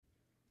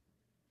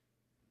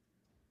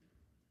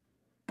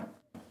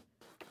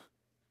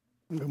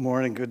Good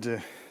morning. Good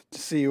to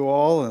see you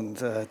all. And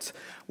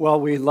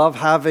we love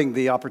having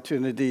the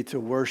opportunity to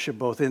worship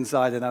both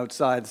inside and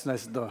outside. It's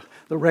nice that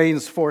the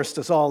rain's forced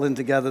us all in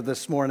together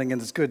this morning,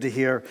 and it's good to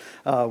hear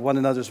one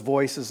another's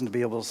voices and to be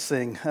able to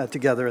sing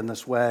together in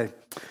this way.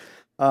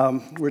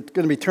 We're going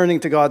to be turning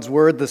to God's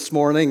Word this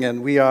morning,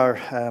 and we are,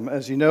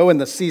 as you know, in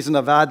the season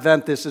of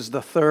Advent. This is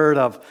the third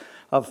of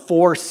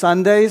 4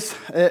 Sundays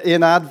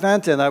in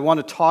Advent, and I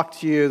want to talk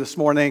to you this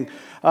morning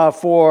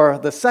for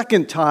the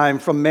second time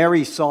from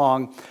Mary's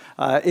song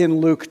in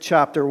Luke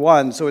chapter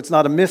 1. So it's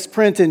not a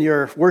misprint in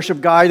your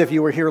worship guide if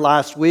you were here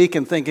last week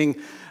and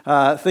thinking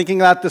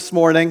that this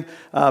morning,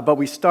 but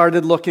we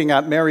started looking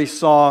at Mary's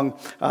song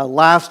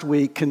last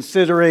week,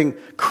 considering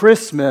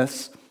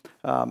Christmas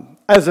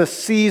as a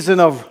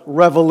season of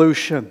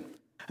revolution.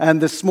 And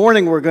this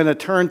morning we're going to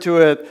turn to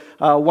it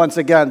once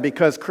again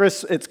because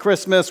it's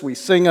Christmas. We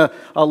sing a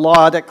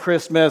lot at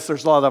Christmas.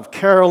 There's a lot of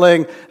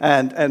caroling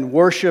and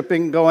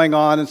worshiping going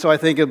on. And so I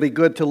think it'll be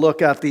good to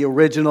look at the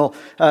original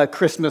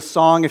Christmas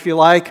song, if you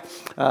like.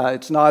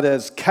 It's not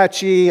as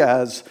catchy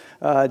as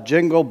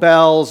Jingle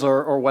Bells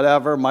or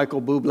whatever,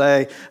 Michael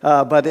Bublé,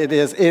 but it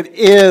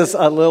is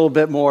a little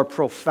bit more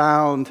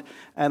profound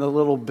and a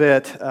little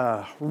bit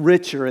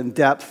richer in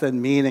depth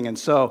and meaning. And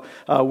so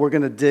we're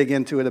going to dig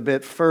into it a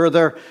bit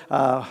further.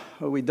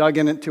 We dug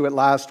into it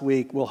last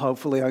week. We'll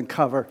hopefully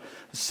uncover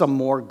some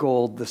more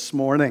gold this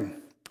morning.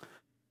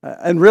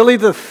 And really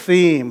the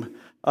theme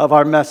of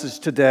our message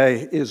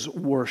today is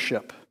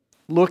worship.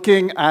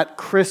 Looking at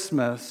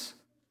Christmas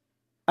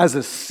as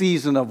a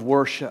season of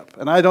worship.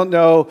 And I don't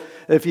know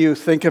if you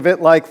think of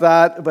it like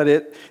that, but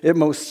it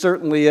most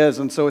certainly is.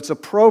 And so it's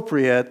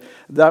appropriate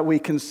that we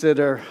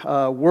consider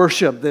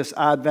worship this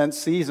Advent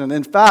season.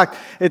 In fact,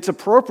 it's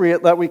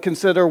appropriate that we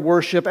consider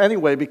worship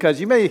anyway,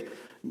 because you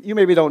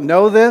maybe don't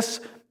know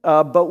this,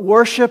 but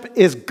worship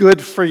is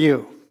good for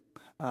you.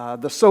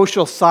 The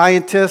social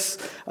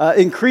scientists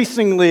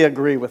increasingly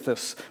agree with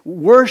this.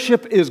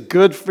 Worship is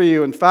good for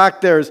you. In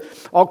fact, there's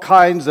all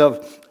kinds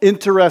of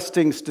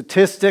interesting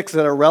statistics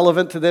that are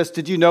relevant to this.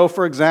 Did you know,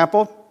 for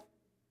example,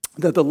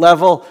 that the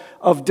level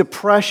of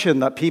depression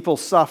that people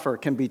suffer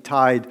can be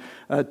tied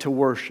to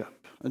worship?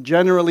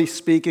 Generally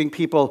speaking,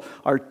 people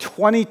are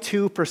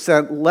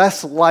 22%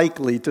 less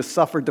likely to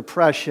suffer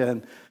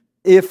depression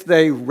if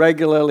they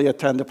regularly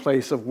attend a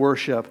place of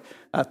worship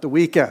at the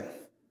weekend.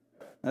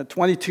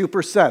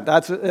 22%.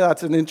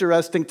 That's an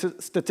interesting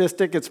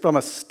statistic. It's from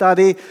a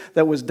study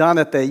that was done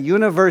at the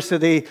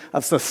University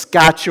of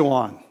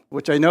Saskatchewan,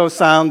 which I know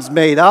sounds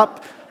made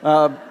up.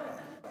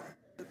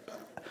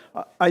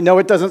 I know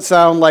it doesn't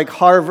sound like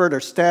Harvard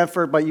or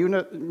Stanford, but you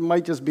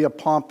might just be a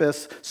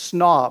pompous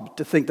snob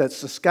to think that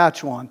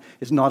Saskatchewan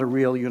is not a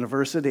real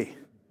university.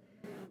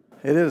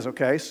 It is,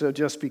 okay? So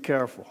just be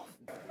careful.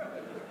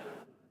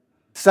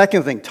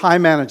 Second thing,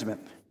 time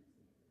management.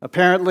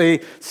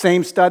 Apparently,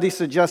 same study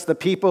suggests that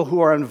people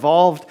who are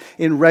involved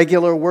in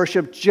regular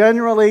worship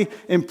generally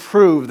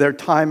improve their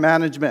time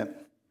management.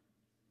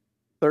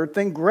 Third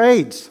thing,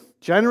 grades.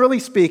 Generally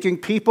speaking,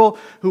 people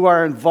who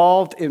are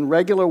involved in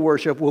regular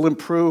worship will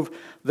improve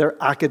their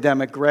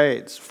academic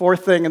grades.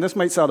 Fourth thing, and this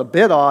might sound a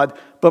bit odd,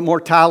 but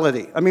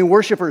mortality. I mean,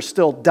 worshipers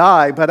still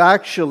die, but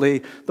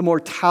actually the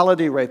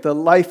mortality rate, the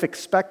life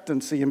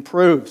expectancy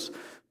improves.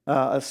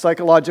 A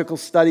psychological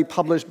study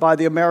published by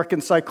the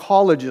American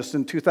Psychologist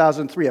in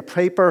 2003, a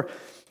paper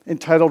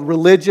entitled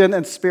 "Religion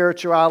and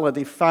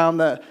Spirituality," found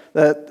that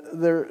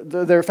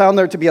found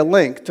there to be a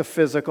link to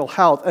physical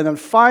health. And then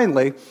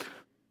finally,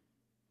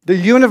 the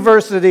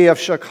University of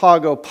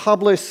Chicago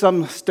published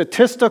some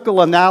statistical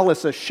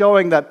analysis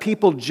showing that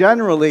people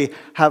generally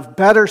have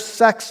better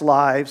sex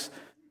lives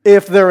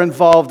if they're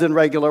involved in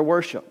regular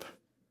worship.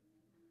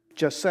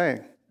 Just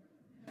saying.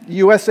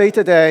 USA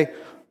Today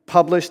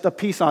published a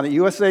piece on it.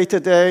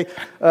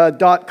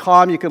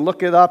 USAtoday.com. You can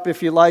look it up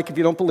if you like, if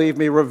you don't believe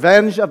me.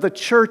 Revenge of the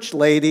Church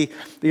Lady,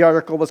 the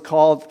article was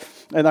called,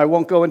 and I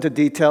won't go into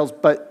details,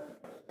 but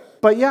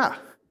yeah.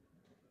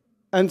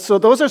 And so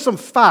those are some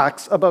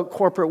facts about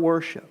corporate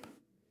worship.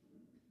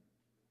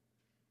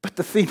 But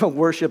the theme of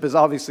worship is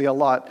obviously a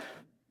lot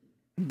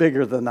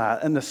bigger than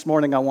that. And this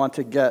morning I want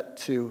to get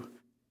to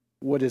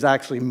what is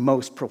actually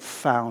most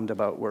profound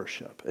about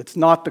worship. It's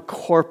not the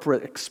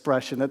corporate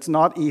expression. It's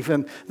not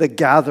even the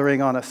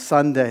gathering on a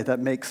Sunday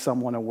that makes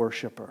someone a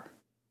worshiper.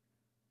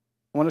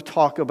 I want to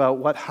talk about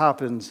what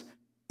happens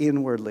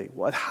inwardly,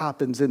 what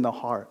happens in the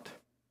heart,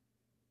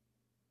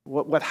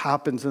 what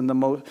happens in the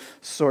most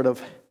sort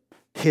of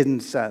hidden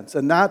sense.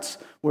 And that's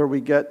where we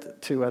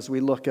get to as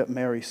we look at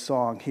Mary's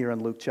song here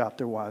in Luke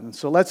chapter 1. And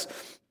so let's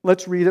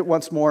read it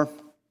once more,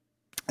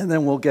 and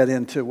then we'll get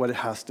into what it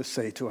has to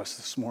say to us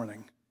this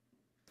morning.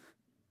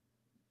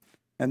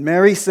 And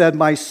Mary said,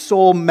 "My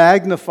soul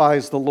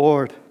magnifies the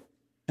Lord,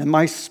 and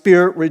my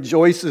spirit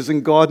rejoices in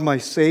God my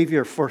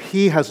Savior, for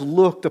he has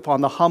looked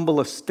upon the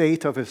humble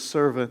estate of his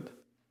servant.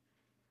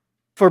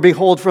 For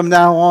behold, from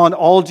now on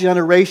all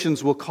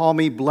generations will call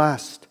me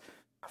blessed.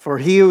 For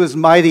he who is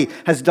mighty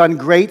has done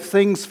great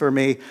things for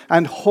me,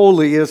 and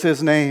holy is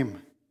his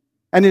name.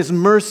 And his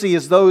mercy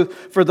is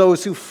for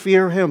those who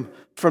fear him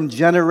from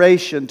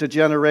generation to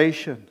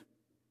generation.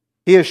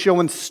 He has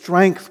shown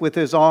strength with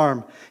his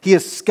arm. He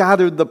has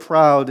scattered the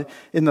proud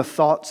in the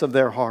thoughts of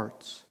their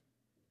hearts.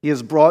 He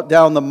has brought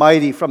down the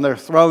mighty from their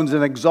thrones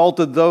and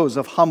exalted those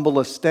of humble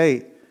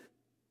estate.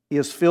 He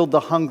has filled the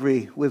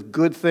hungry with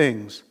good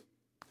things,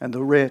 and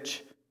the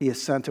rich he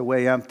has sent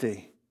away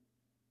empty.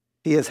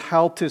 He has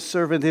helped his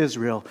servant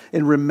Israel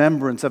in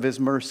remembrance of his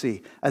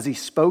mercy, as he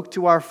spoke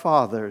to our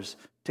fathers,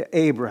 to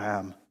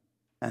Abraham,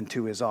 and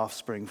to his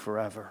offspring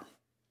forever.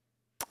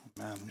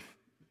 Amen.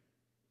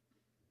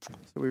 So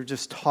we were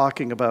just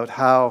talking about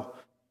how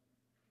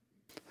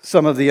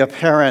some of the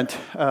apparent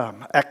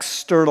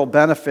external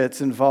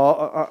benefits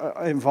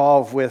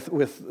involve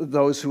with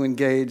those who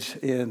engage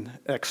in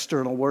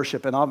external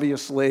worship. And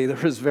obviously,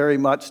 there is very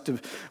much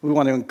we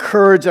want to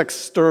encourage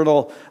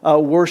external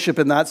worship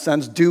in that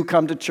sense. Do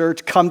come to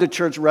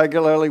church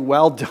regularly.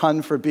 Well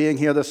done for being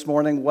here this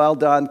morning. Well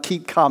done.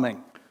 Keep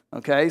coming.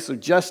 Okay, so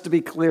just to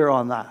be clear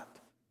on that.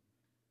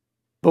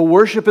 But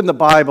worship in the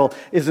Bible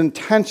is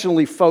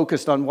intentionally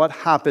focused on what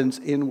happens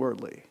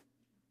inwardly.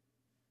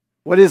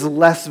 What is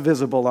less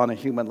visible on a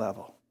human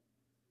level?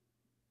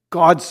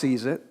 God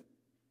sees it.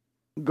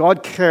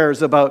 God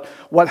cares about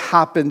what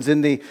happens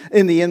in the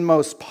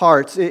inmost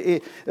parts.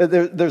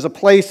 There's a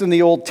place in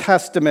the Old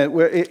Testament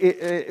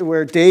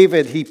where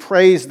David, he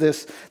prays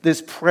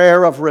this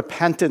prayer of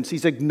repentance.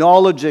 He's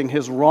acknowledging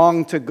his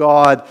wrong to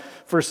God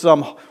for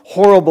some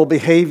horrible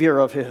behavior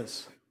of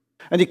his.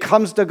 And he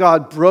comes to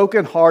God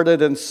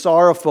brokenhearted and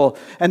sorrowful,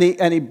 and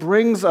he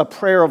brings a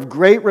prayer of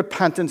great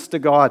repentance to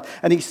God.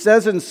 And he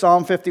says in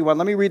Psalm 51,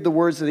 let me read the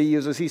words that he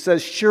uses. He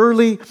says,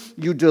 "Surely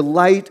you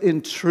delight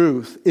in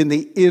truth in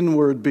the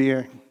inward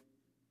being."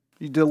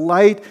 You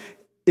delight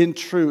in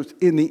truth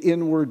in the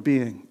inward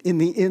being, in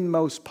the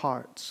inmost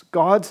parts.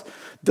 God's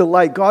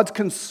delight, God's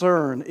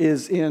concern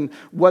is in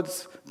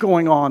what's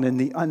going on in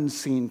the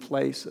unseen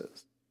places.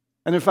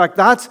 And in fact,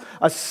 that's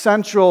a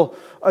central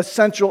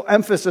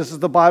emphasis as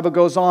the Bible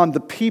goes on. The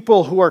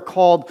people who are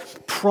called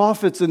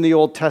prophets in the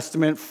Old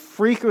Testament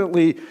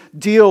frequently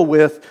deal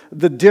with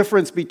the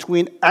difference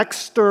between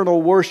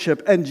external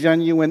worship and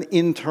genuine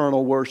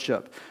internal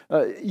worship.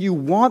 You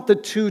want the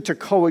two to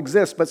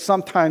coexist, but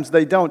sometimes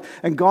they don't.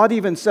 And God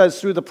even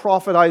says through the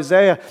prophet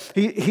Isaiah,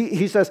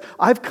 he says,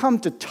 "I've come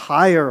to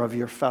tire of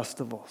your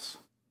festivals.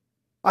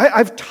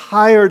 I've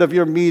tired of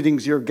your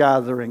meetings, your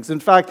gatherings." In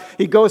fact,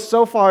 he goes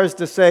so far as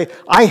to say,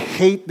 "I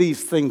hate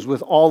these things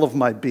with all of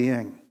my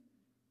being."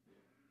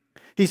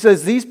 He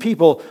says, "These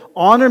people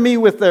honor me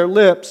with their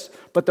lips,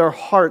 but their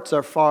hearts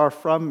are far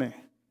from me."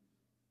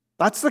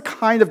 That's the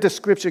kind of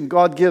description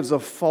God gives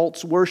of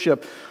false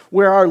worship,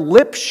 where our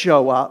lips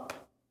show up,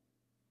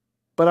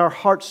 but our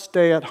hearts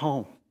stay at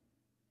home.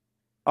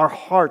 Our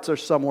hearts are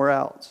somewhere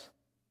else.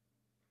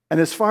 And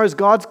as far as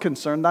God's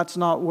concerned, that's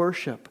not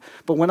worship.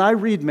 But when I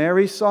read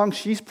Mary's song,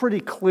 she's pretty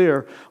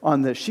clear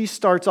on this. She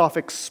starts off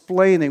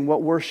explaining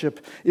what worship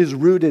is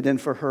rooted in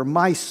for her.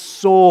 "My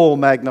soul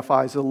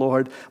magnifies the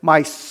Lord.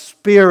 My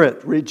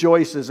spirit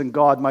rejoices in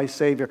God, my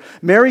Savior."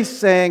 Mary's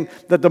saying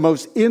that the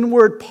most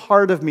inward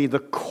part of me, the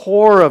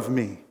core of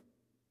me,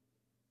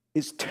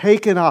 is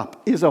taken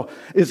up, is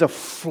a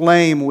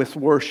flame with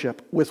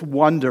worship, with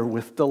wonder,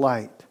 with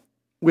delight,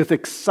 with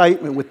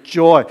excitement, with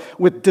joy,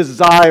 with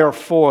desire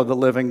for the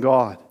living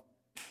God.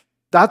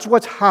 That's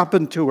what's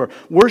happened to her.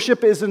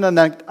 Worship isn't an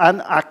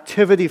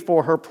activity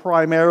for her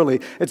primarily.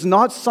 It's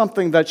not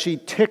something that she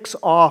ticks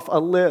off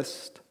a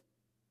list.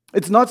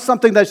 It's not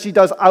something that she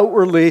does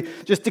outwardly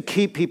just to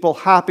keep people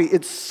happy.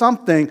 It's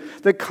something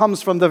that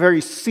comes from the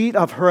very seat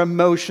of her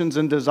emotions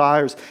and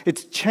desires.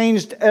 It's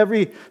changed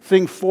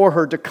everything for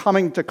her to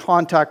coming to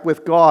contact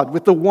with God,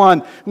 with the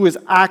one who has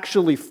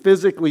actually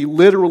physically,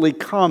 literally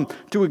come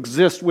to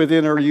exist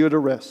within her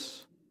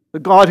uterus. The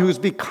God who's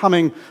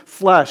becoming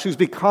flesh, who's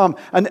become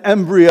an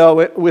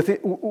embryo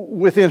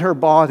within her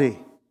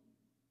body.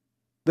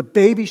 The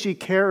baby she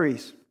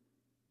carries.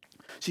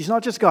 She's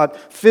not just got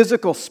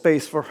physical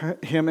space for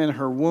him in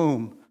her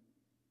womb,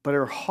 but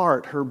her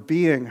heart, her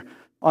being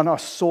on a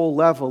soul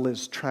level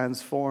is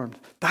transformed.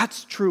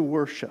 That's true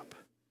worship.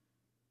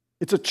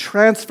 It's a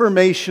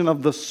transformation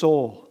of the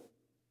soul.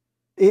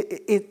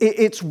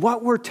 It's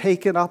what we're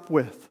taken up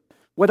with,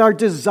 what our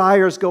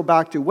desires go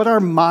back to, what our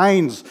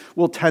minds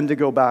will tend to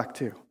go back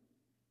to,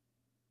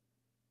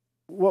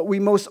 what we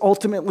most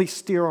ultimately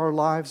steer our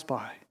lives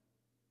by.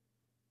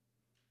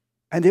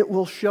 And it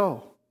will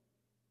show.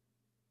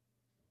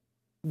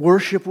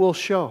 Worship will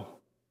show.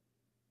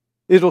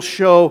 It'll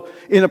show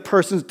in a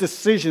person's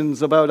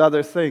decisions about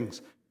other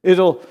things.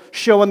 It'll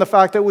show in the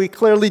fact that we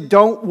clearly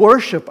don't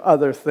worship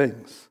other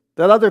things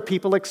that other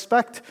people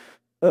expect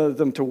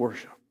them to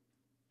worship.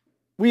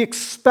 We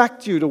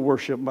expect you to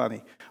worship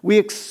money. We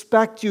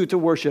expect you to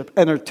worship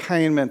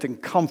entertainment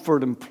and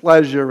comfort and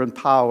pleasure and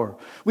power.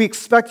 We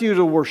expect you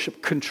to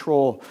worship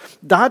control.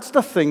 That's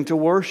the thing to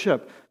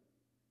worship.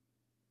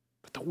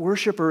 The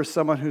worshiper is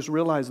someone who's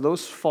realized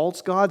those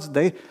false gods,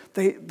 they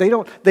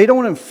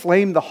don't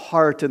inflame the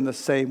heart in the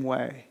same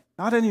way.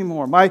 Not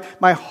anymore.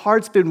 My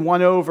heart's been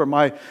won over.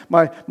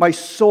 My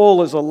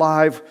soul is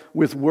alive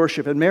with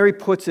worship. And Mary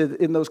puts it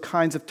in those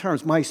kinds of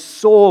terms. My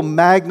soul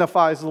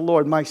magnifies the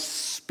Lord. My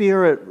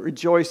spirit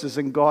rejoices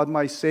in God,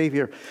 my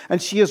Savior. And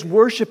she is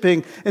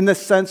worshiping in the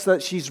sense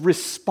that she's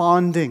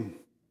responding.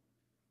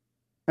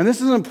 And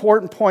this is an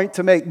important point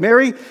to make.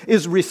 Mary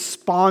is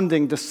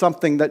responding to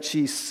something that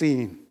she's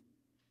seen.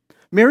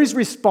 Mary's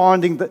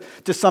responding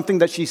to something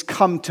that she's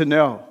come to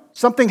know.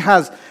 Something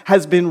has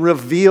been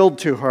revealed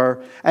to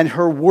her, and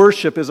her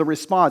worship is a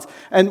response.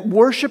 And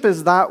worship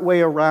is that way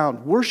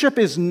around. Worship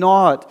is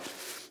not,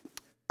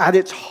 at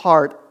its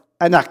heart,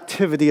 an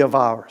activity of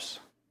ours.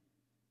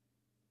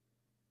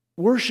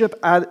 Worship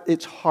at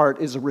its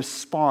heart is a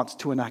response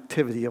to an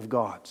activity of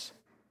God's.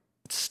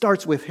 It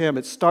starts with Him.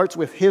 It starts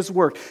with His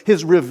work,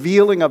 His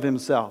revealing of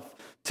Himself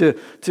to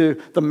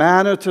the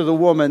man or to the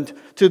woman,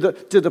 to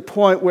the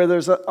point where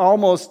there's an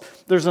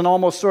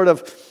almost sort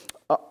of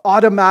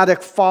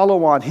automatic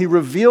follow-on. He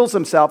reveals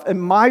Himself,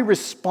 and my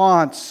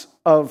response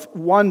of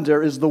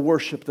wonder is the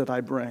worship that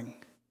I bring.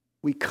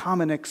 We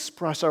come and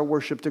express our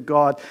worship to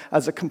God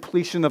as a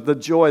completion of the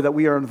joy that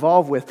we are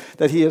involved with,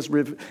 that He has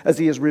as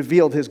He has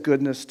revealed His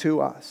goodness to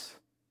us.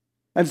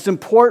 And it's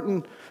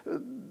important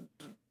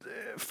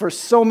for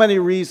so many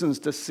reasons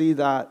to see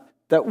that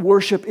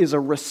worship is a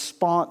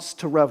response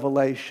to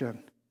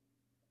revelation.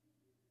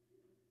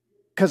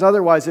 Because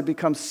otherwise it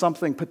becomes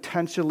something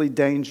potentially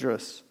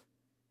dangerous,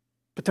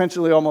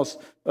 potentially almost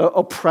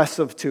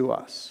oppressive to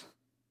us.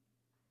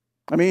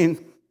 I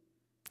mean,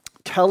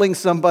 telling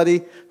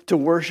somebody to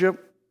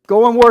worship,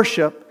 go and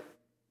worship.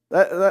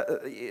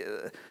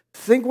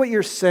 Think what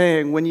you're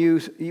saying when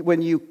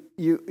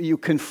you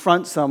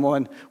confront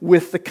someone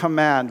with the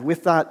command,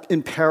 with that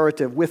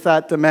imperative, with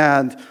that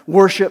demand.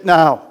 Worship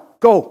now.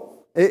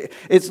 Go.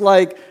 It's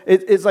like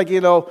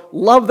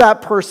love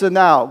that person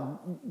now.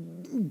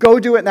 Go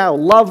do it now.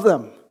 Love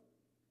them.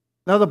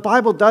 Now, the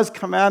Bible does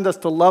command us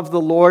to love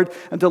the Lord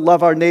and to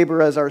love our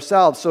neighbor as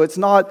ourselves, so it's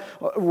not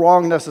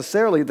wrong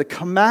necessarily. The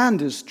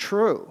command is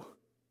true.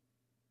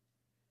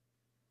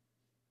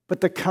 But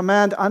the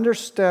command,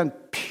 understand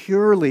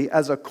purely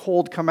as a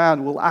cold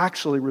command, will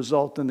actually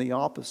result in the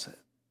opposite.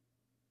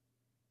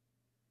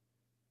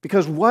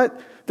 Because what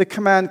the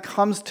command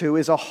comes to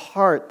is a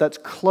heart that's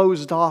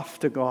closed off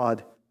to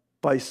God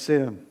by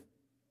sin,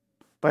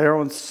 by our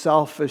own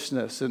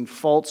selfishness and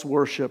false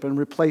worship and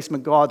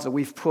replacement gods that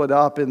we've put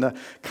up in the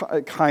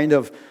kind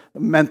of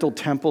mental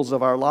temples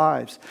of our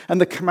lives.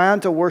 And the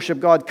command to worship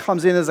God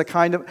comes in as a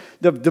kind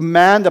of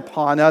demand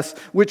upon us,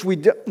 which we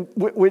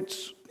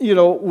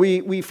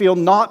feel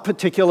not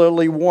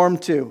particularly warm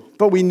to,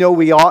 but we know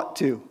we ought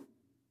to.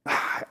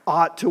 I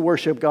ought to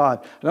worship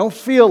God. I don't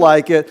feel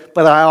like it,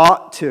 but I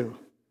ought to.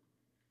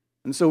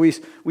 And so we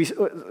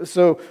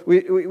start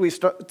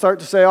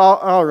to say,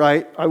 all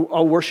right,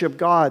 I'll worship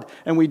God.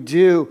 And we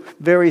do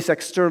various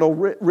external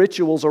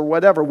rituals or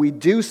whatever. We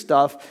do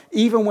stuff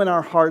even when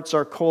our hearts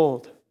are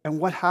cold. And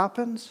what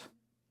happens?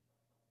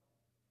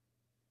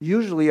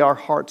 Usually our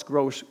hearts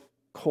grow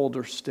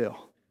colder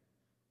still.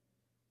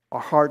 Our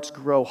hearts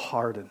grow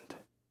hardened.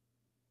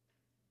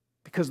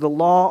 Because the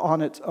law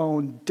on its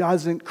own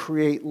doesn't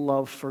create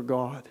love for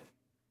God.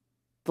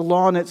 The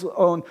law on its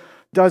own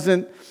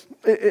doesn't,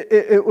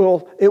 it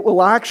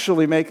will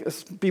actually make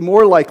us be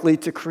more likely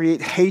to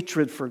create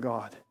hatred for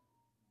God.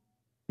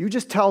 You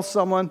just tell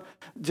someone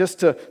just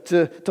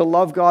to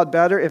love God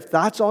better, if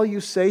that's all you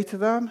say to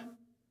them,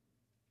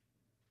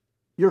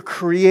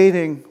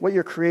 what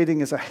you're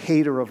creating is a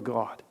hater of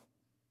God.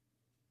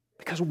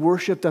 Because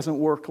worship doesn't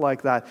work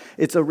like that.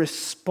 It's a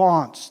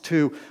response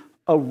to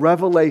a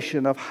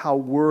revelation of how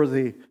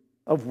worthy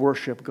of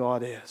worship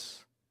God is.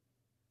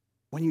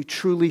 When you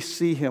truly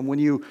see Him, when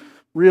you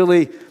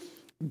really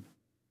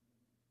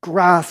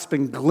grasp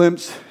and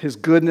glimpse His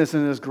goodness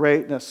and His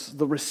greatness,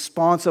 the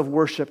response of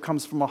worship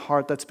comes from a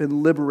heart that's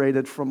been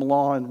liberated from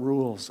law and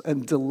rules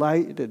and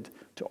delighted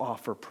to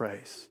offer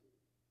praise.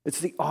 It's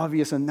the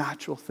obvious and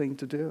natural thing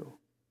to do.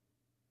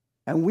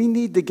 And we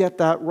need to get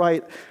that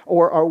right,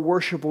 or our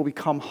worship will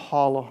become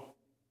hollow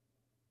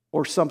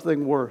or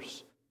something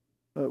worse.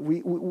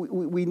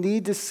 We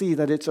need to see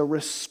that it's a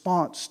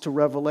response to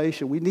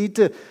revelation. We need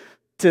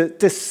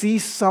to see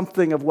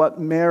something of what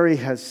Mary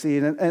has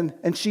seen,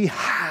 and she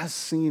has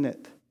seen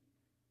it.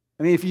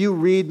 I mean, if you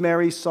read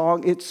Mary's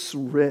song, it's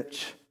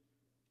rich.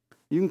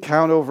 You can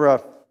count over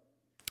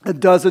a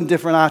dozen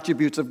different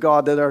attributes of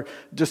God that are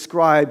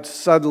described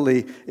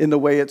subtly in the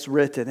way it's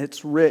written.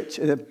 It's rich,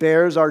 and it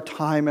bears our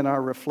time and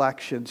our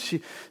reflection.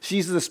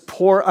 She's this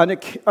poor,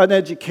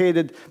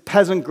 uneducated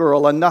peasant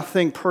girl, a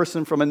nothing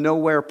person from a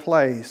nowhere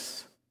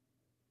place.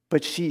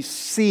 But she's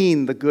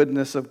seen the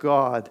goodness of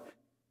God,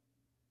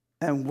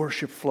 and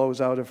worship flows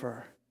out of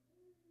her.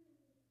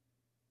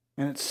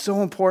 And it's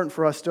so important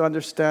for us to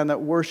understand that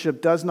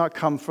worship does not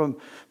come from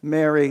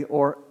Mary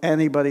or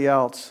anybody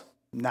else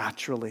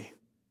naturally.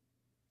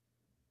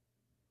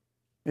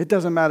 It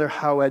doesn't matter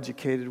how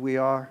educated we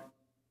are.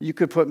 You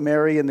could put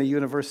Mary in the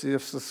University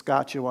of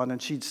Saskatchewan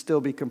and she'd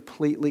still be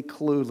completely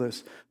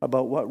clueless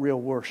about what real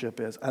worship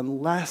is,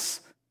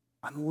 unless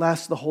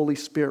the Holy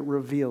Spirit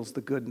reveals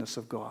the goodness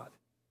of God.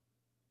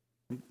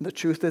 The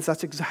truth is,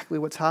 that's exactly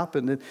what's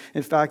happened.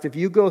 In fact, if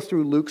you go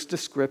through Luke's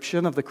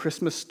description of the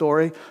Christmas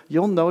story,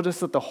 you'll notice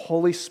that the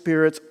Holy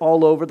Spirit's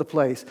all over the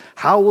place.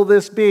 How will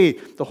this be?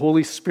 The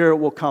Holy Spirit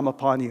will come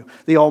upon you.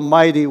 The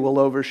Almighty will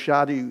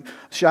overshadow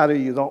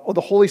you.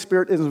 The Holy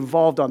Spirit is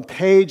involved on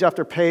page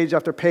after page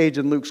after page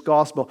in Luke's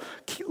gospel.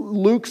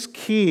 Luke's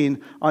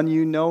keen on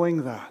you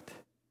knowing that.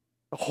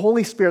 The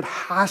Holy Spirit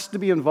has to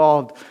be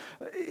involved,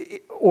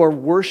 or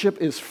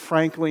worship is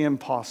frankly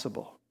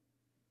impossible.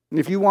 And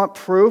if you want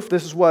proof,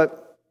 this is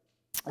what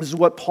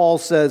Paul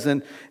says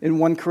in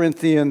 1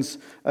 Corinthians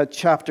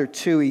chapter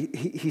 2.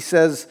 He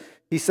says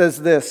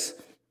this,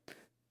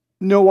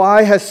 "No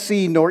eye has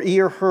seen, nor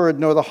ear heard,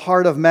 nor the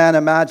heart of man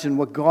imagined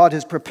what God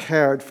has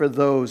prepared for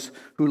those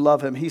who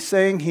love him." He's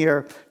saying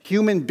here,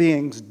 human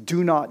beings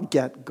do not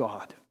get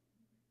God.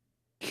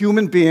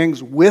 Human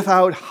beings,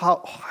 without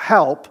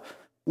help,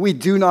 we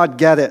do not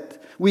get it.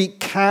 We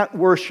can't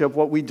worship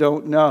what we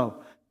don't know.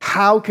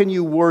 How can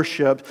you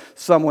worship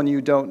someone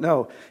you don't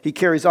know? He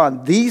carries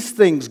on. "These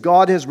things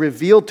God has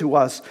revealed to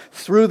us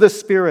through the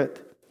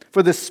Spirit.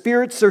 For the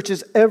Spirit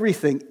searches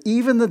everything,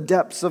 even the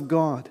depths of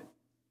God.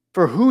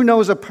 For who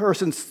knows a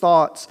person's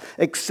thoughts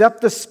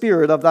except the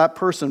spirit of that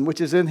person which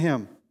is in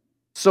him?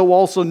 So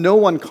also no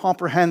one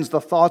comprehends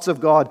the thoughts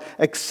of God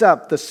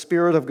except the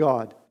Spirit of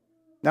God.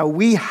 Now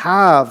we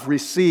have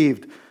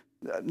received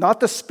not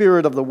the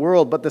spirit of the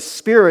world, but the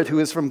Spirit who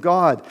is from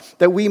God,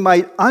 that we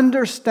might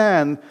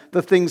understand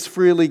the things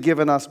freely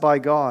given us by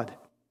God.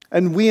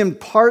 And we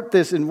impart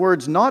this in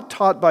words not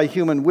taught by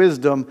human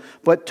wisdom,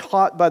 but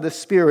taught by the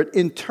Spirit,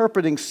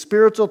 interpreting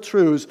spiritual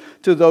truths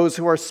to those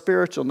who are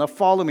spiritual." Now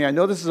follow me. I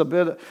know this is a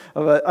bit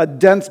of a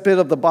dense bit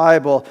of the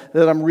Bible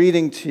that I'm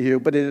reading to you,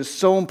 but it is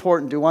so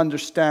important to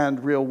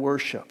understand real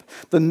worship.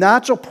 The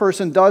natural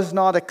person does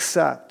not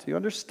accept. Do you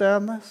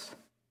understand this?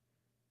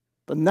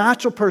 The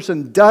natural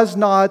person does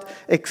not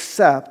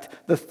accept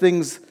the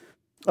things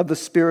of the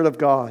Spirit of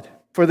God,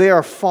 for they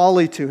are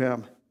folly to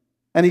him,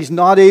 and he's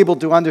not able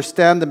to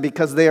understand them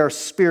because they are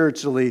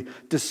spiritually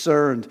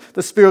discerned.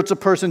 The spiritual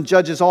person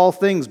judges all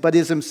things, but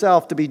is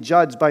himself to be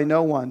judged by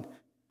no one.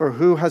 For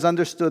who has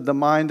understood the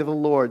mind of the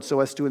Lord so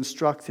as to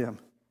instruct him?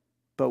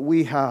 But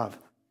we have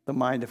the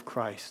mind of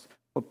Christ.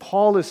 What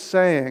Paul is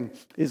saying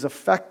is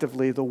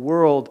effectively the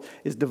world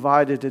is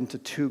divided into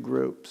two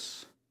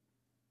groups.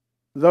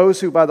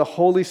 Those who by the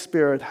Holy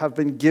Spirit have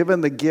been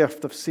given the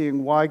gift of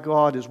seeing why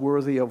God is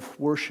worthy of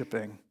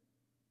worshiping,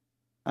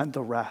 and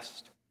the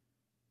rest,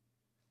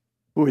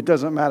 who it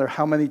doesn't matter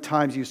how many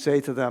times you say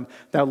to them,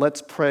 "Now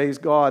let's praise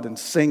God and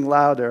sing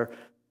louder,"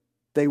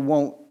 they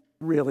won't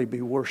really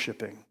be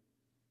worshiping.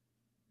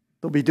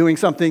 They'll be doing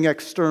something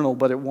external,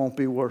 but it won't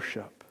be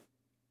worship.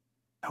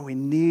 And we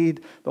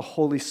need the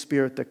Holy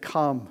Spirit to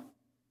come.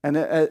 And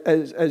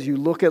as you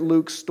look at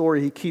Luke's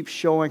story, he keeps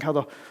showing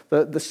how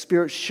the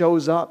Spirit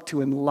shows up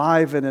to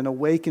enliven and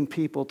awaken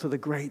people to the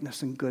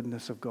greatness and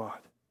goodness of God.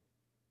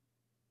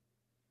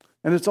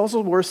 And it's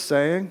also worth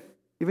saying,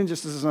 even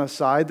just as an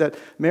aside, that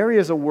Mary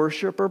is a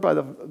worshiper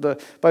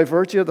by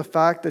virtue of the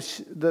fact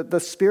that the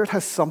Spirit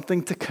has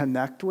something to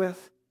connect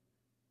with.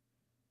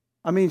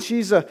 I mean,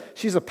 she's a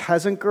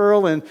peasant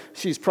girl, and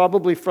she's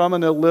probably from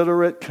an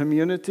illiterate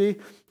community.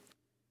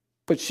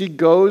 But she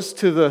goes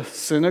to the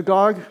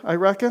synagogue, I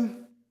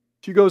reckon.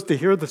 She goes to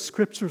hear the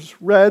scriptures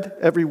read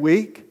every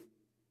week.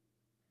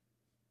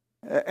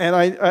 And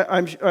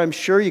I'm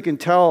sure you can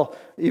tell,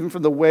 even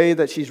from the way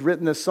that she's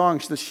written this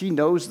song, that she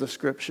knows the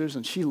scriptures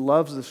and she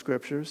loves the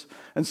scriptures.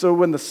 And so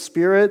when the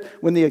Spirit,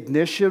 when the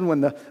ignition,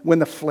 when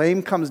the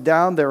flame comes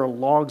down, there are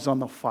logs on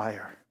the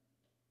fire.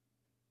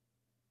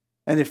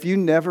 And if you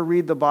never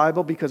read the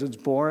Bible because it's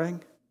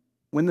boring,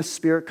 when the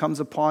Spirit comes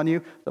upon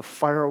you, the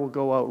fire will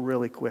go out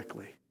really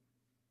quickly.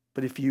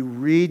 But if you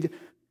read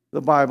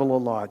the Bible a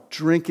lot,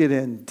 drink it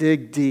in,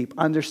 dig deep,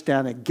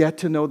 understand it, get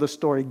to know the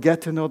story, get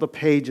to know the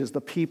pages,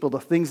 the people, the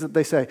things that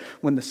they say,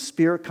 when the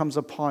Spirit comes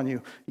upon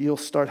you, you'll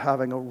start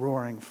having a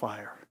roaring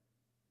fire.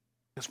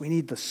 Because we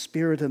need the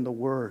Spirit and the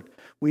Word.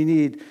 We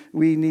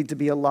need to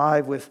be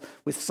alive with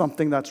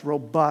something that's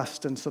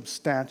robust and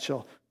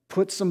substantial.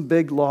 Put some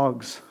big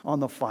logs on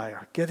the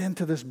fire. Get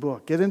into this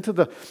book. Get into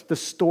the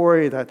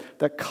story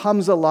that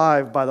comes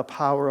alive by the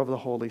power of the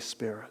Holy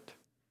Spirit.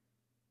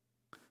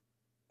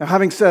 Now,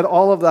 having said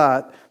all of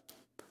that,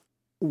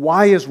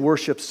 why is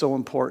worship so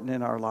important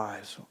in our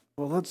lives?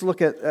 Well, let's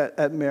look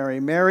at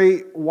Mary. Mary,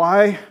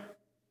 why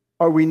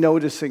are we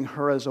noticing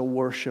her as a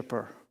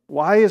worshiper?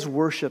 Why is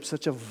worship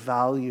such a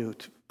value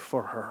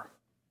for her?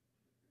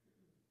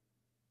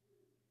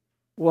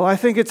 Well, I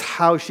think it's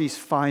how she's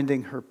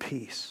finding her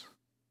peace.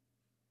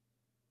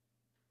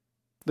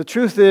 The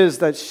truth is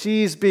that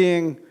she's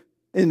being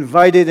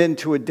invited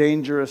into a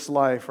dangerous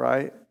life,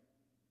 right?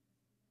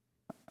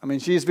 I mean,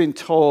 she's been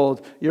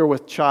told, "You're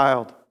with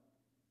child.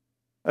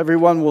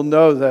 Everyone will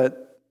know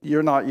that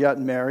you're not yet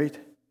married.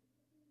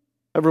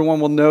 Everyone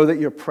will know that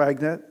you're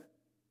pregnant,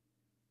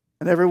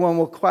 and everyone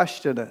will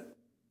question it.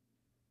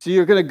 So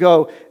you're going to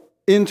go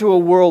into a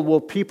world where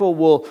people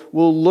will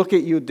look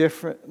at you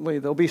differently.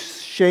 There'll be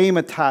shame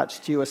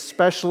attached to you,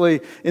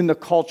 especially in the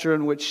culture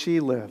in which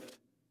she lived,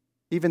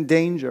 even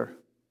danger.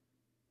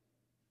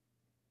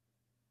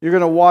 You're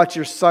going to watch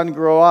your son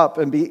grow up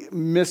and be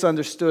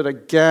misunderstood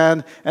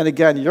again and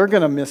again. You're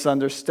going to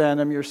misunderstand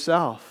him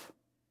yourself.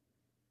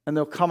 And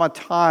there'll come a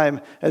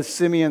time, as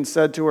Simeon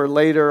said to her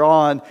later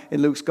on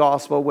in Luke's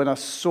gospel, when a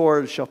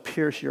sword shall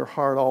pierce your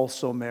heart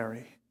also,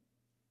 Mary.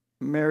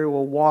 Mary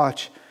will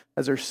watch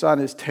as her son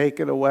is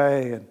taken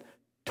away and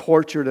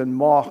tortured and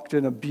mocked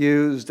and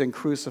abused and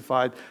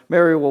crucified.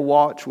 Mary will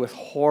watch with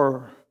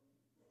horror.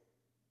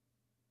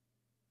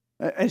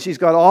 And she's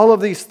got all of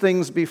these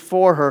things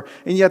before her,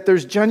 and yet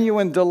there's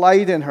genuine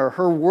delight in her.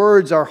 Her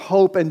words are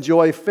hope and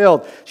joy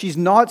filled. She's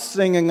not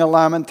singing a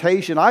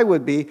lamentation.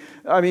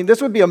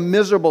 This would be a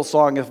miserable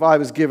song if I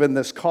was given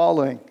this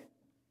calling.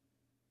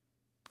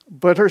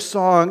 But her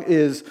song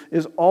is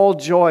all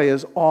joy,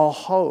 is all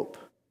hope.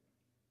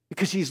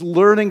 Because she's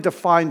learning to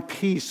find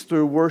peace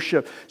through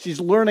worship.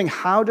 She's learning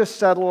how to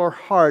settle her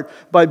heart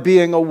by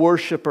being a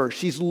worshiper.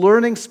 She's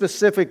learning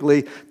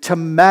specifically to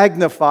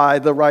magnify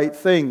the right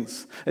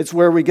things. It's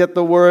where we get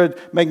the word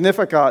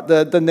Magnificat,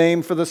 the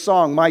name for the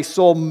song. My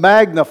soul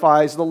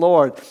magnifies the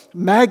Lord.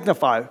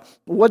 Magnify.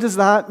 What does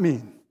that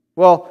mean?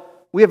 Well,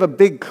 we have a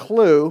big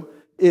clue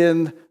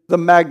in the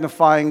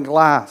magnifying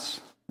glass.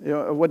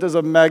 What does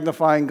a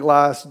magnifying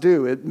glass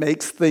do? It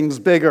makes things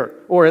bigger,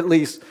 or at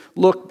least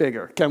look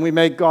bigger. Can we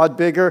make God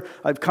bigger?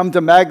 I've come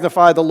to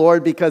magnify the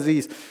Lord because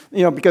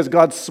because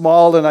God's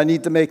small and I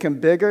need to make him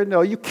bigger. No,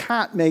 you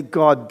can't make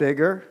God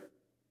bigger.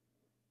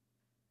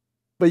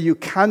 But you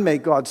can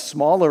make God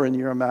smaller in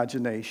your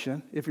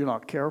imagination if you're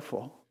not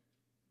careful.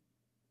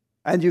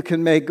 And you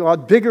can make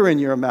God bigger in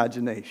your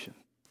imagination.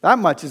 That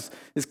much is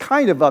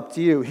kind of up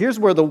to you. Here's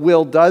where the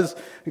will does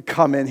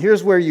come in.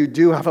 Here's where you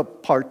do have a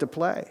part to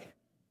play.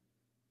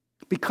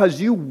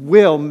 Because you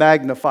will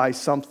magnify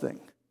something.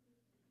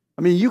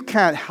 You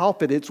can't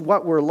help it. It's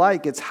what we're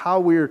like. It's how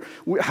we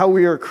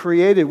are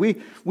created.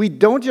 We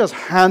don't just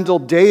handle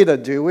data,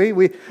 do we?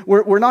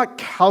 We're not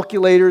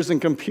calculators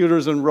and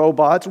computers and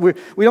robots. We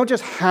don't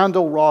just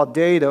handle raw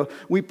data.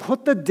 We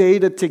put the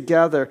data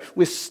together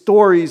with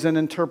stories and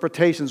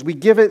interpretations. We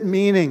give it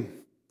meaning.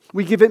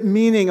 We give it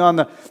meaning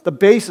on the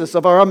basis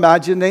of our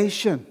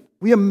imagination.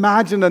 We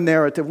imagine a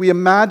narrative. We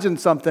imagine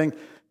something.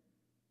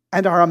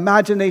 And our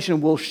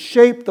imagination will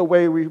shape the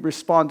way we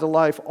respond to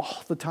life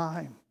all the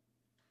time.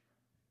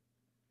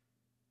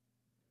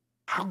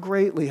 How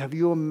greatly have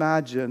you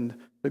imagined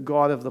the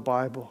God of the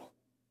Bible?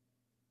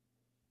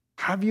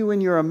 Have you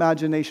in your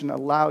imagination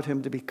allowed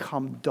him to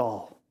become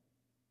dull?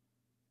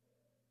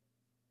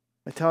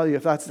 I tell you,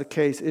 if that's the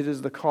case, it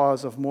is the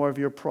cause of more of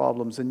your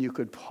problems than you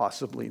could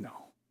possibly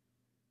know.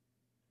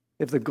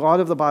 If the God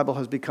of the Bible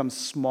has become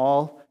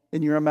small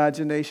in your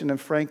imagination,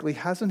 and frankly,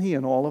 hasn't he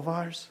in all of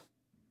ours?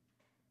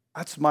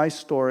 That's my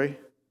story.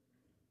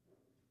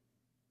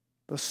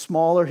 The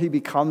smaller he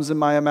becomes in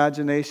my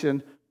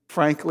imagination,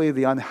 frankly,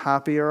 the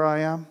unhappier I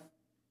am,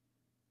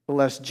 the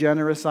less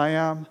generous I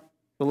am,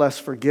 the less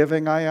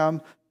forgiving I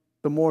am,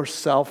 the more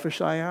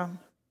selfish I am.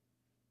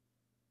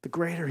 The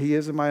greater he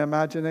is in my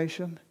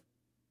imagination,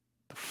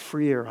 the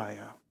freer I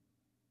am.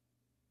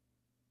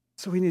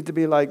 So we need to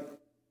be like,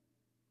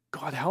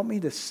 God, help me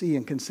to see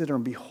and consider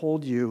and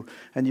behold you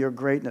and your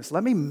greatness.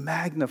 Let me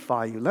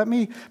magnify you. Let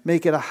me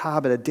make it a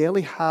habit, a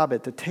daily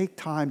habit, to take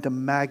time to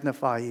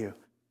magnify you.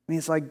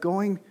 It's like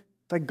going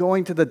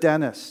to the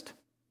dentist.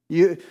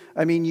 You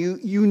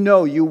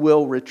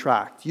will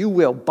retract. You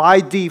will. By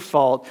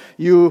default,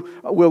 you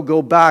will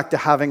go back to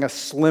having a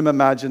slim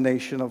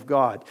imagination of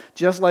God.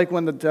 Just like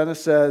when the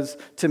dentist says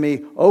to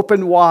me,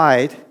 open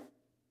wide,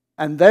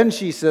 and then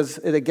she says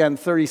it again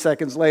 30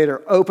 seconds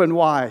later, open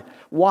wide.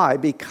 Why?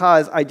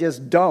 Because I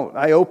just don't.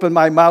 I open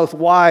my mouth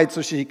wide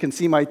so she can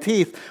see my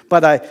teeth,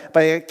 but I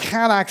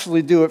can't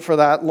actually do it for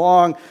that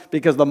long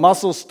because the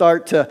muscles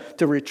start to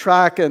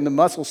retract and the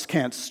muscles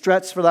can't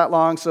stretch for that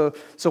long. So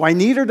I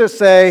need her to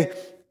say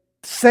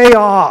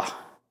ah.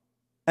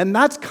 And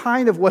that's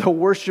kind of what a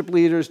worship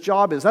leader's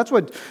job is. That's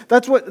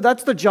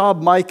the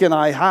job Mike and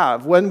I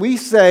have. When we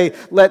say,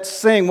 let's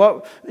sing,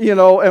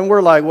 and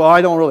we're like, well,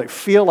 I don't really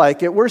feel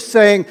like it. We're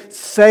saying,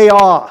 say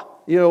ah.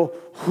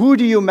 Who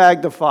do you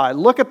magnify?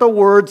 Look at the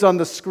words on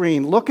the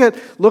screen. Look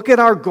at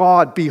our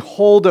God.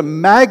 Behold him.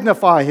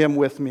 Magnify him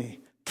with me.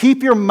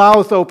 Keep your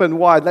mouth open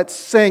wide. Let's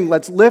sing.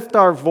 Let's lift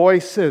our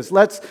voices.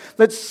 Let's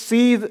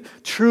see the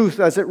truth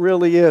as it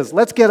really is.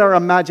 Let's get our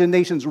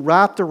imaginations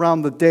wrapped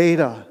around the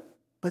data.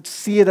 Let's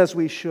see it as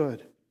we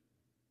should.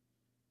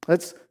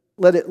 Let's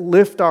let it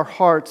lift our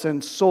hearts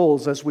and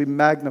souls as we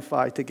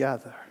magnify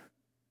together.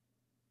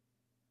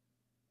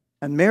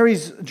 And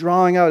Mary's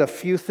drawing out a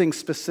few things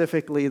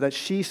specifically that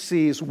she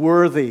sees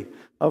worthy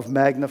of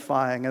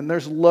magnifying. And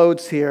there's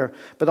loads here,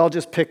 but I'll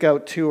just pick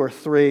out 2 or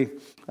 3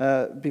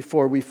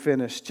 before we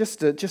finish, just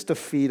to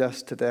feed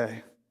us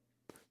today.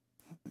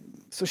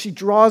 So she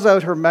draws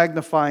out her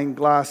magnifying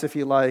glass, if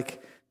you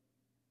like,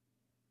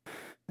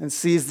 and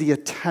sees the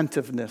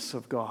attentiveness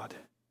of God.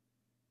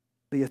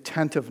 The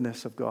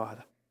attentiveness of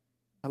God.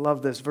 I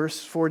love this.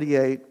 Verse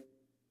 48,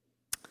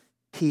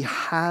 he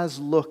has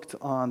looked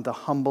on the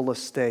humble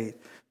estate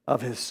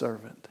of his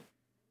servant.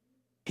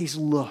 He's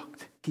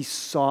looked. He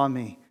saw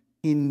me.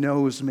 He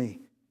knows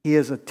me. He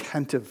is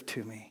attentive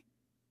to me.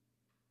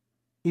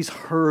 He's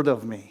heard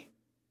of me.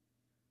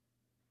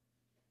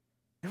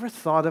 You ever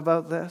thought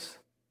about this?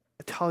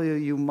 I tell you,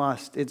 you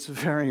must. It's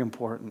very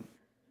important.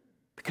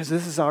 Because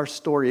this is our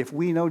story. If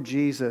we know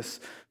Jesus,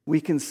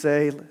 we can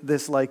say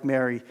this like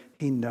Mary,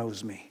 he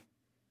knows me.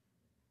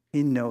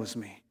 He knows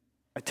me.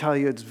 I tell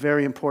you, it's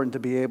very important to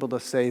be able to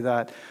say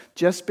that.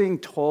 Just being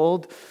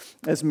told,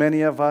 as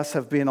many of us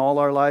have been all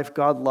our life,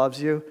 God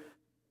loves you,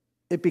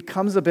 it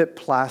becomes a bit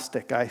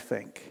plastic, I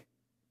think.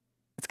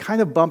 It's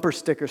kind of bumper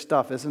sticker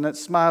stuff, isn't it?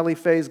 Smiley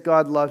face,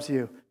 God loves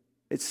you.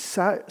 It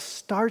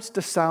starts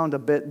to sound a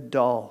bit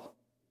dull.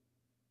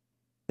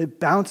 It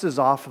bounces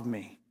off of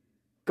me.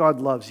 God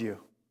loves you.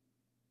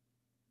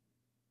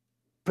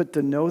 But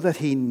to know that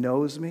he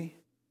knows me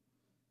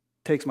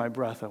takes my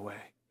breath away.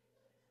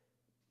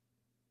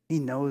 He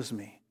knows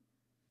me.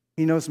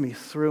 He knows me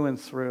through and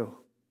through.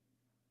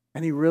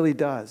 And he really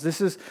does.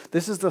 This is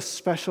the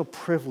special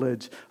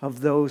privilege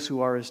of those who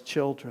are his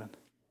children.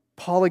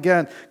 Paul,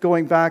 again,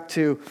 going back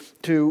to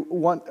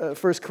 1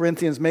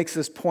 Corinthians, makes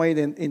this point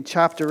in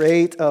chapter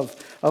 8 of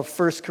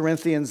 1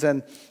 Corinthians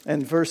and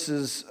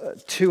verses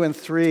 2 and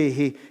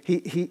 3.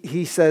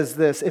 He says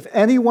this, if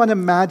anyone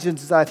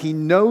imagines that he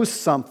knows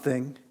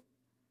something,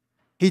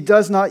 he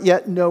does not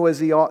yet know as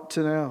he ought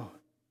to know.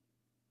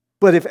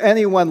 But if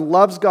anyone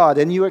loves God,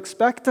 and you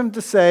expect him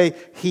to say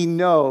he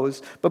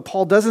knows, but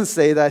Paul doesn't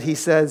say that. He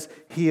says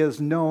he is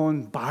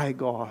known by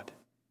God.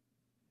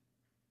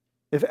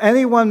 If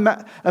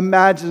anyone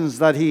imagines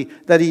that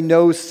he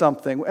knows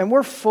something, and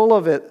we're full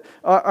of it,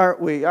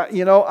 aren't we?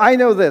 I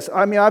know this.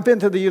 I mean, I've been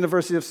to the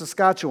University of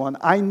Saskatchewan.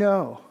 I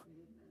know.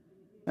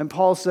 And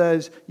Paul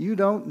says, you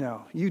don't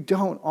know. You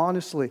don't,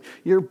 honestly.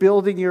 You're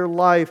building your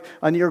life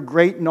on your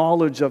great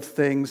knowledge of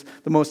things.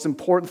 The most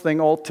important thing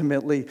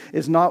ultimately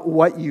is not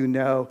what you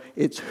know,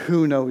 it's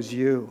who knows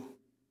you.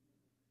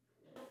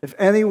 If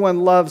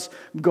anyone loves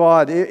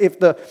God, if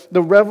the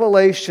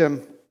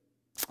revelation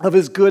of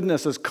his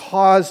goodness has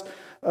caused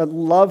a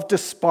love to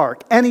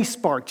spark, any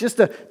spark, just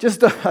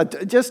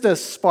a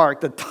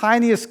spark, the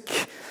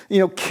tiniest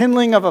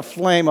kindling of a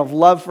flame of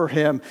love for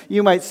him,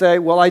 you might say,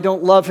 well, I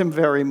don't love him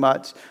very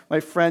much. My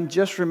friend,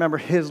 just remember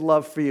his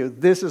love for you.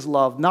 This is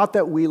love, not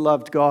that we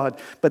loved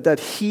God, but that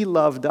he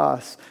loved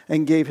us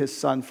and gave his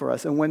son for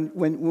us. And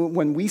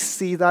when we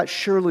see that,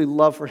 surely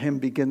love for him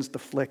begins to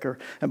flicker.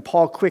 And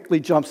Paul quickly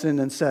jumps in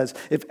and says,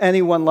 if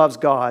anyone loves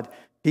God,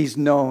 she's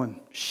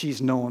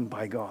known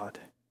by God.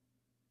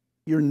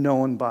 You're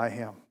known by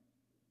him.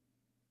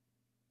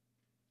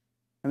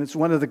 And it's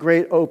one of the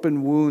great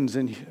open wounds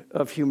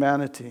of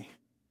humanity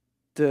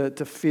to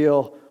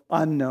feel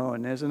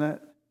unknown, isn't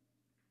it?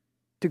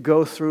 To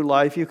go through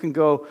life. You can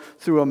go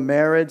through a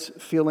marriage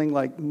feeling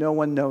like no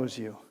one knows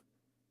you.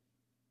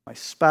 My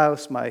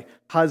spouse, my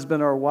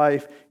husband or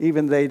wife,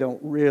 even they don't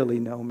really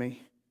know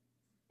me.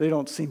 They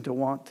don't seem to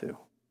want to.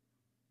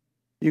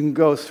 You can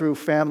go through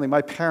family.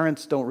 My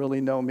parents don't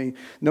really know me.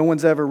 No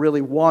one's ever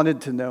really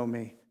wanted to know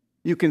me.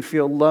 You can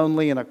feel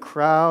lonely in a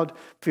crowd,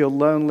 feel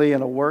lonely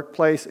in a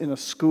workplace, in a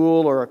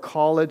school or a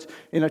college,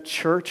 in a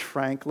church,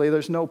 frankly.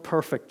 There's no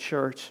perfect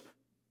church.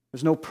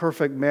 There's no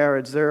perfect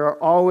marriage. There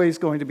are always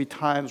going to be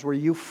times where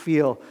you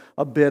feel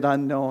a bit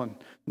unknown,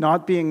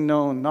 not being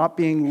known, not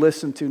being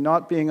listened to,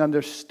 not being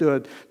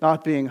understood,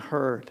 not being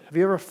heard. Have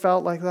you ever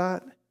felt like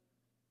that?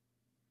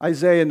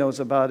 Isaiah knows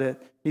about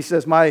it. He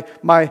says, my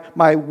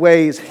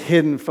way is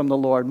hidden from the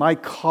Lord. My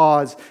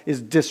cause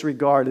is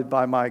disregarded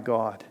by my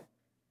God.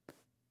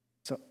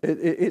 So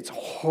it's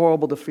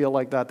horrible to feel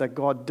like that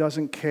God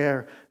doesn't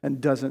care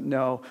and doesn't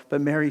know. But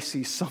Mary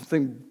sees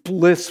something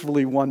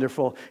blissfully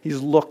wonderful.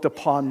 He's looked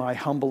upon my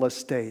humble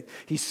estate.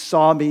 He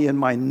saw me in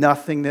my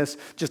nothingness,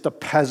 just a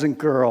peasant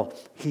girl.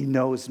 He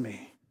knows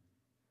me.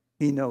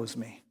 He knows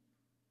me.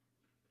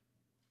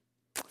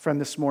 Friend,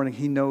 this morning,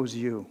 he knows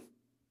you.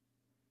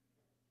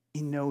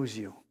 He knows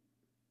you.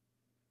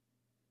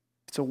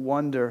 It's a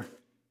wonder,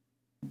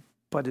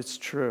 but it's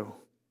true.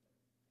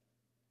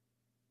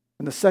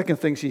 And the second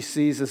thing she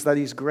sees is that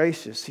he's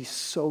gracious. He's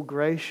so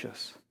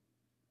gracious.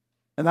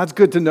 And that's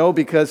good to know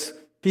because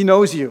he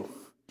knows you,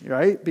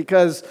 right?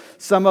 Because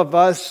some of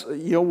us,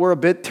 we're a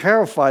bit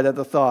terrified at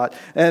the thought.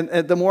 And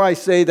the more I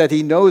say that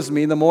he knows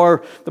me, the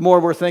more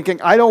we're thinking,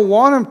 I don't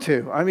want him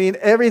to. I mean,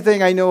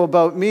 everything I know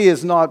about me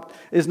is not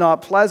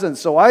pleasant,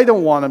 so I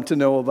don't want him to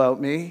know about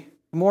me.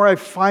 The more I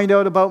find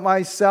out about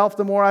myself,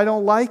 the more I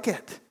don't like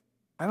it.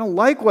 I don't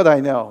like what I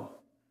know.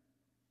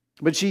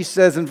 But she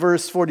says in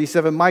verse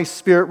 47, my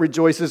spirit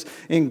rejoices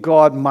in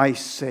God, my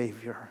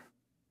Savior.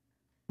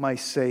 My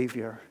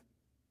Savior.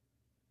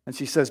 And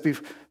she says,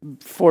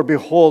 for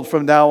behold,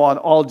 from now on,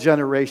 all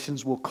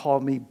generations will call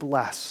me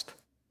blessed.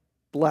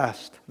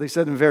 blessed. They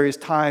said in various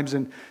times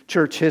in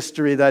church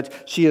history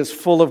that she is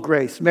full of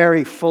grace.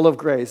 Mary, full of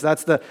grace.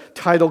 That's the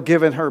title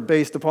given her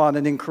based upon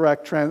an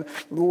incorrect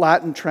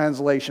Latin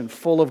translation,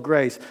 full of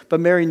grace. But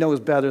Mary knows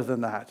better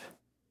than that.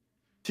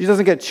 She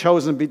doesn't get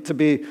chosen to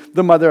be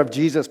the mother of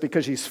Jesus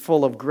because she's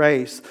full of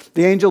grace.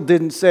 The angel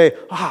didn't say,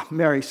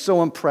 Mary,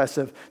 so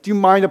impressive. Do you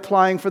mind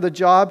applying for the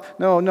job?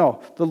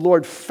 No. The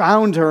Lord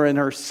found her in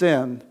her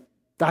sin.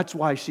 That's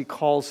why she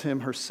calls him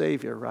her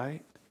Savior,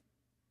 right?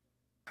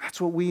 That's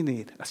what we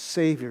need, a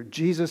Savior.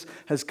 Jesus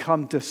has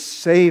come to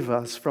save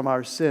us from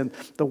our sin.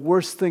 The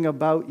worst thing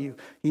about you,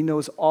 He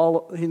knows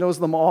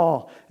them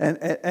all,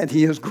 and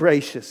He is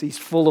gracious. He's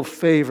full of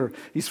favor.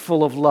 He's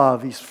full of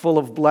love. He's full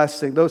of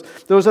blessing.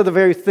 Those are the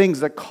very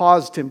things that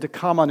caused Him to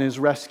come on His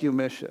rescue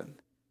mission.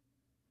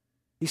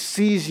 He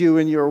sees you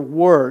in your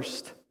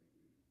worst,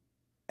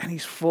 and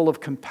He's full of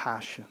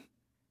compassion.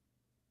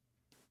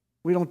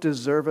 We don't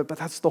deserve it, but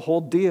that's the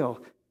whole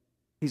deal.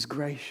 He's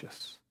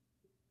gracious.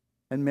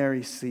 And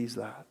Mary sees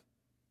that.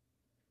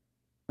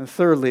 And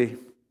thirdly,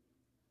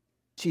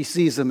 she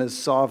sees him as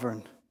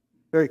sovereign.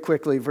 Very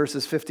quickly,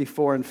 verses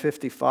 54 and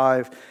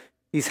 55,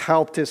 he's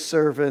helped his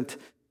servant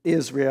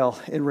Israel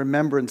in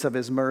remembrance of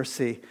his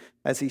mercy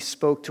as he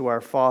spoke to our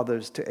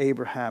fathers, to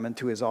Abraham, and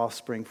to his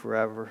offspring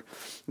forever.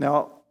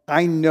 Now,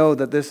 I know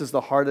that this is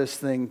the hardest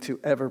thing to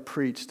ever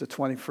preach to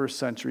 21st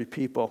century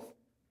people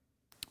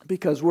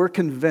because we're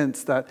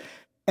convinced that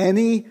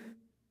any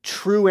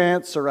true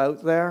answer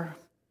out there,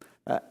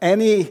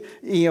 any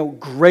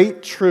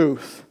great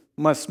truth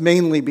must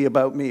mainly be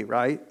about me,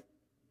 right?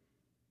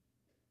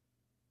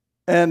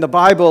 And the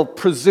Bible,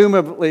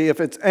 presumably, if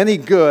it's any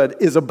good,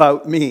 is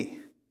about me.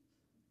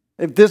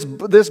 If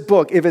this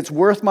book, if it's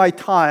worth my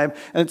time,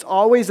 and it's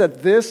always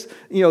at this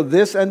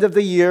end of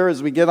the year,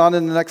 as we get on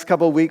in the next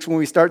couple of weeks, when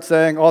we start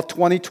saying,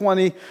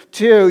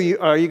 2022,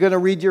 are you going to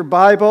read your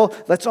Bible?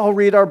 Let's all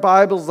read our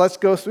Bibles. Let's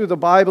go through the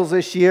Bibles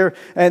this year.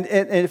 And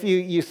if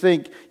you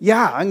think,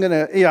 I'm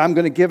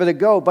going to give it a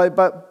go,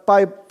 but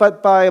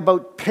by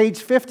about page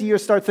 50, you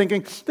start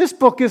thinking, this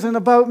book isn't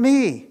about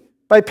me.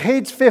 By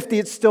page 50,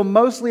 it's still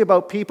mostly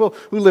about people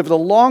who lived a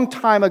long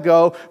time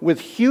ago with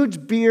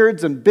huge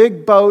beards and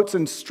big boats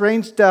and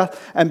strange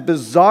death and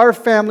bizarre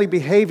family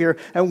behavior.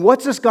 And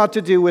what's this got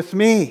to do with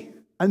me?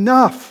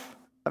 Enough.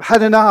 I've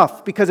had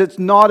enough because it's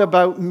not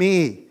about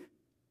me.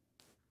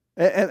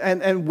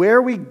 And where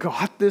we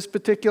got this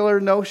particular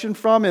notion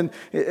from, and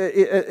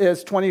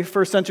as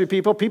 21st century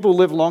people who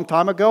lived a long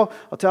time ago,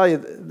 I'll tell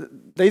you,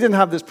 they didn't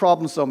have this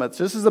problem so much.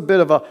 This is a bit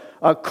of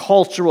a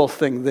cultural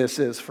thing, this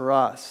is for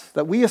us.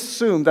 That we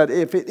assume that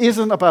if it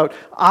isn't about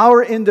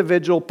our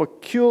individual,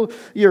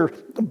 peculiar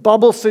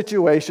bubble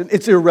situation,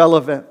 it's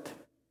irrelevant.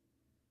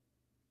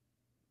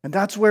 And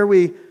that's where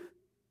we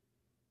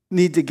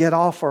need to get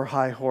off our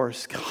high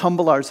horse,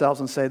 humble ourselves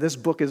and say, this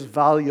book is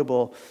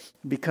valuable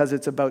because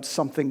it's about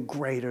something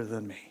greater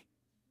than me.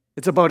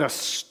 It's about a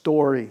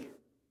story.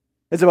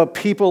 It's about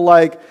people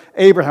like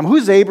Abraham.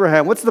 Who's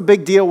Abraham? What's the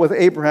big deal with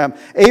Abraham?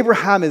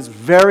 Abraham is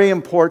very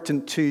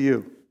important to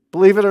you.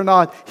 Believe it or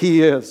not,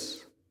 he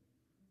is.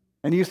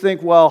 And you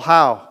think, well,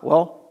 how?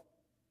 Well,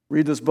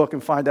 read this book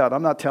and find out.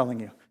 I'm not telling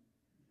you.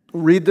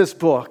 Read this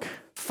book.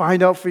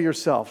 Find out for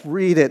yourself.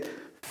 Read it.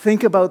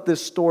 Think about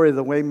this story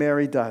the way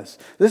Mary does.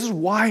 This is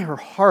why her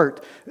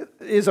heart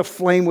is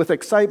aflame with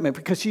excitement,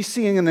 because she's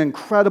seeing an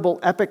incredible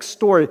epic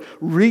story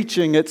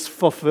reaching its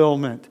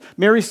fulfillment.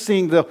 Mary's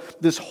seeing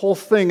this whole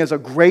thing as a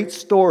great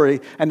story,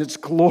 and it's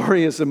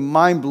glorious and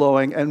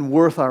mind-blowing and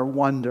worth our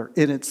wonder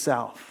in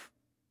itself.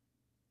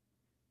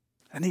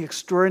 And the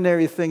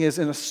extraordinary thing is,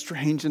 in a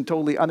strange and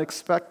totally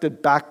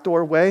unexpected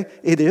backdoor way,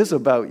 it is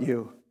about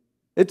you.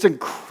 It's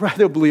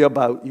incredibly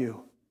about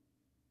you.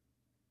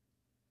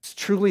 It's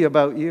truly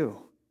about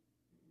you,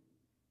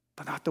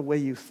 but not the way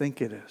you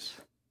think it is.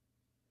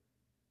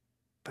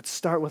 But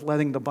start with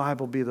letting the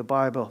Bible be the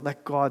Bible.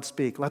 Let God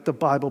speak. Let the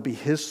Bible be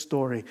His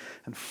story,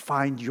 and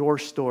find your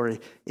story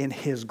in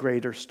His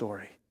greater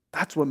story.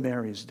 That's what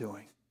Mary's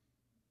doing.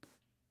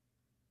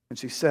 And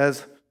she's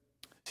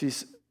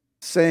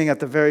saying at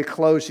the very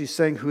close, she's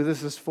saying who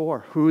this is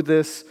for, who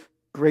this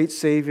great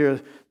Savior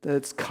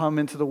that's come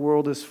into the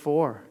world is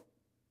for.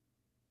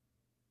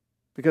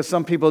 Because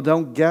some people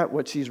don't get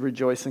what she's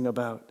rejoicing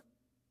about.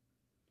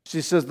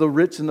 She says the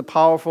rich and the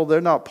powerful, they're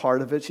not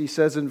part of it. She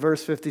says in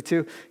verse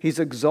 52, He's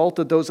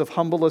exalted those of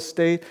humble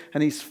estate,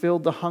 and He's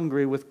filled the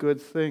hungry with good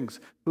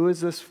things. Who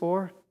is this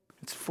for?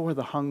 It's for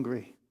the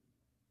hungry,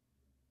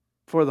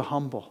 for the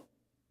humble.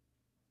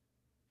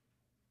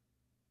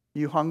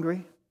 You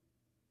hungry?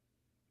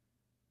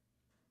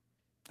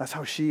 That's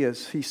how she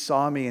is. He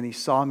saw me, and He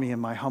saw me in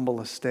my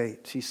humble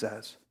estate, she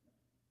says.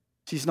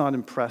 She's not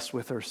impressed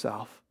with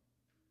herself.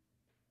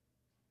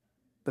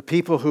 The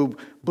people who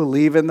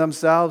believe in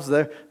themselves,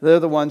 they're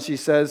the ones, she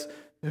says,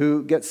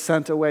 who get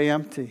sent away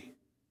empty.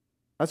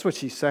 That's what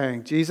she's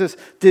saying. Jesus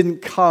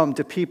didn't come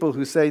to people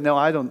who say, no,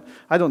 I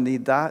don't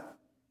need that.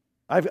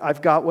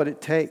 I've got what it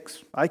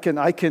takes. I can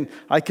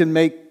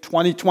make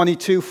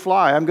 2022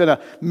 fly. I'm going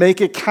to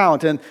make it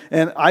count, and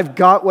I've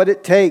got what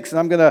it takes, and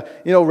I'm going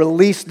to,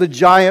 release the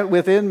giant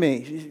within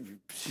me.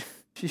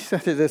 She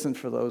said it isn't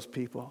for those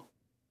people.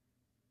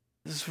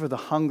 This is for the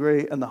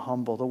hungry and the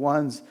humble, the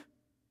ones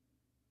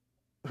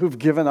who've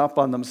given up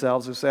on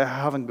themselves, who say, I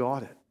haven't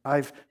got it.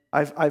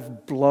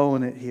 I've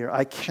blown it here.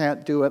 I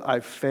can't do it.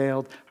 I've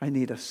failed. I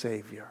need a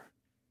Savior.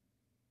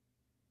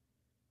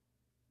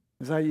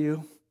 Is that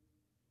you?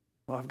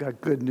 Well, I've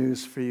got good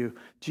news for you.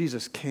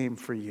 Jesus came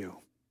for you,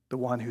 the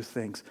one who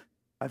thinks,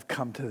 I've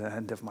come to the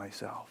end of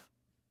myself.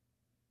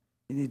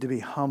 You need to be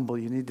humble.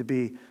 You need to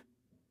be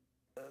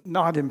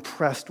not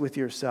impressed with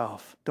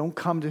yourself. Don't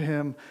come to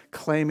him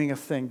claiming a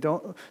thing.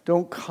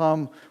 Don't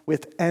come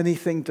with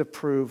anything to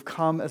prove.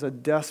 Come as a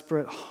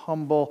desperate,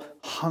 humble,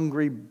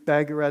 hungry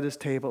beggar at his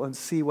table and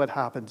see what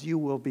happens. You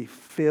will be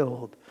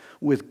filled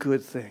with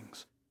good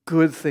things.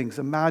 Good things.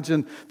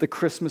 Imagine the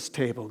Christmas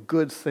table.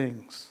 Good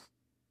things.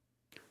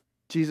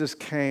 Jesus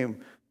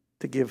came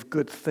to give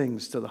good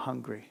things to the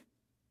hungry.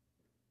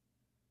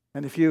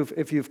 And if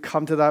you've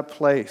come to that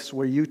place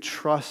where you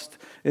trust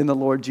in the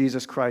Lord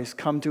Jesus Christ,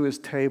 come to his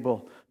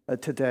table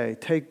today.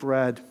 Take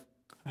bread,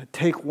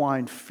 take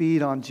wine,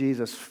 feed on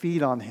Jesus,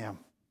 feed on him.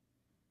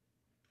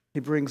 He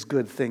brings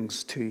good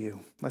things to you.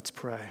 Let's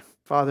pray.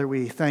 Father,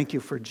 we thank you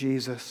for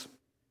Jesus.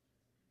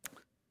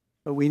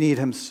 We need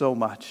him so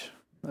much.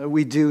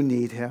 We do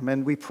need him.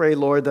 And we pray,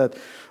 Lord, that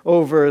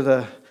over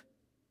the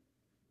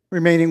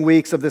remaining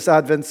weeks of this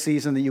Advent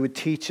season that you would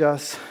teach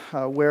us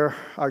where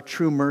our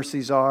true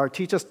mercies are.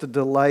 Teach us to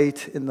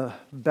delight in the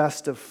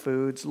best of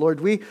foods. Lord,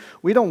 we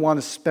don't want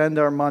to spend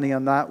our money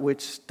on that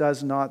which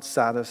does not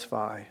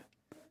satisfy.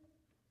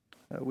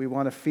 We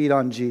want to feed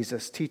on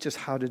Jesus. Teach us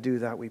how to do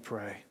that, we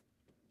pray.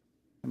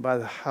 And by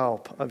the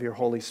help of your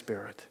Holy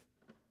Spirit.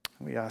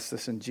 We ask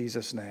this in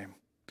Jesus' name.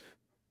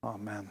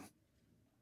 Amen.